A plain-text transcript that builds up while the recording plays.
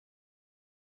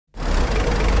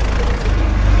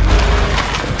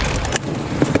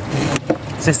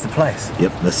Is this the place?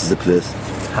 Yep, this is the place.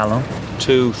 How long?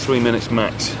 2-3 minutes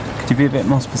max. Could you be a bit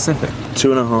more specific?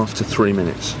 2.5 to 3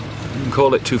 minutes. You can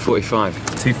call it 2:45.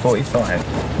 2:45.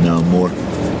 No, more.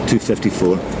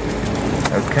 2:54.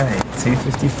 Okay,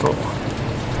 2:54.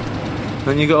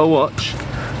 Then you got a watch.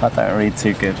 That don't read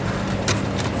too good.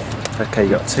 Okay,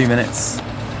 you got 2 minutes,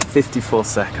 54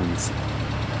 seconds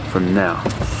from now.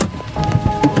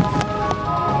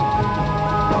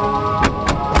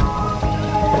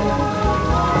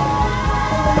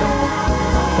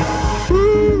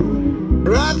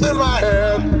 Right through my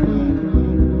head.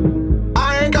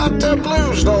 I ain't got the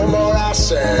blues no more, I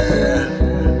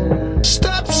said.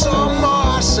 Steps on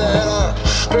more, I said.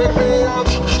 Pick me up,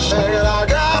 saying I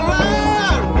got my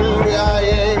duty, I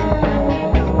ain't.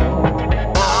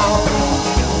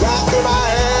 Right through my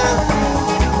head.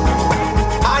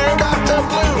 I ain't got the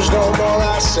blues no more,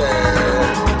 I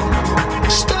said.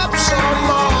 Steps on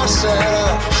more, I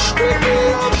said. Pick me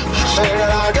up,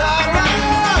 saying I got my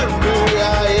duty, I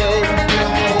ain't.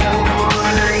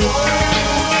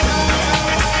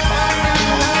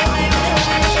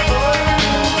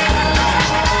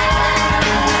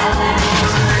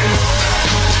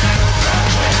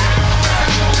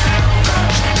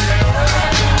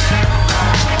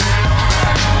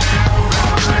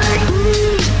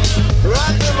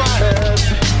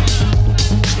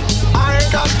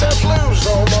 Blues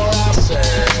no more, I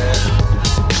said.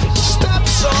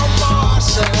 Steps on more, I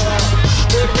said.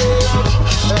 Pick me up,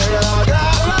 saying I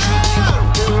got love,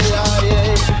 duty, I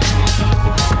ain't.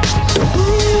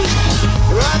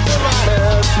 Right through my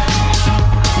head.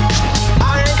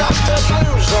 I ain't got the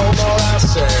blues no more, I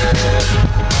said.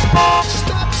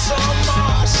 Steps on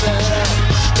more, I said.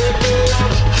 Pick me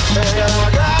up, saying I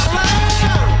got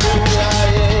love, duty, I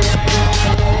ain't.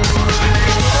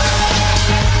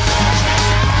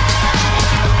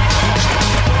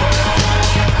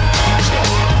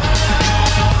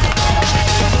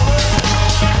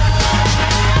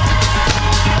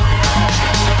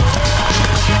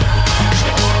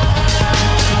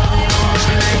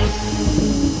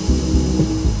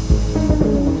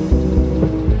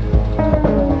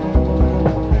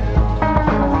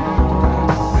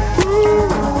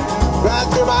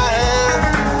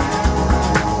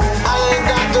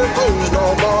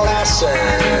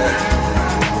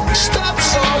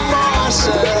 Steps on my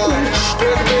myself,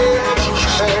 pick me up,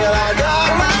 saying I got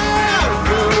my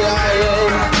duty, I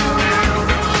ain't.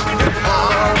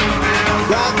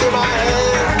 Right through my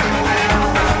head,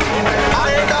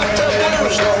 I ain't got the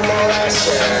blues no more, I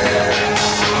said.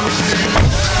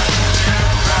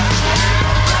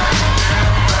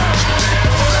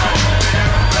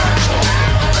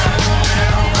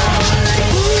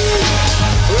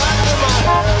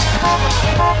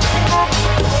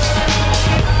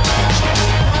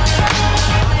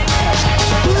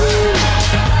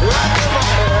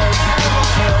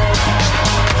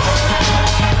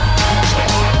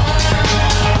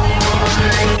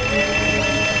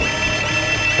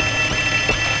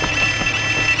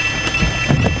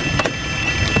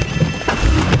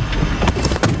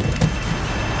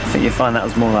 I think you find that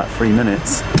was more like 3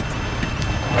 minutes.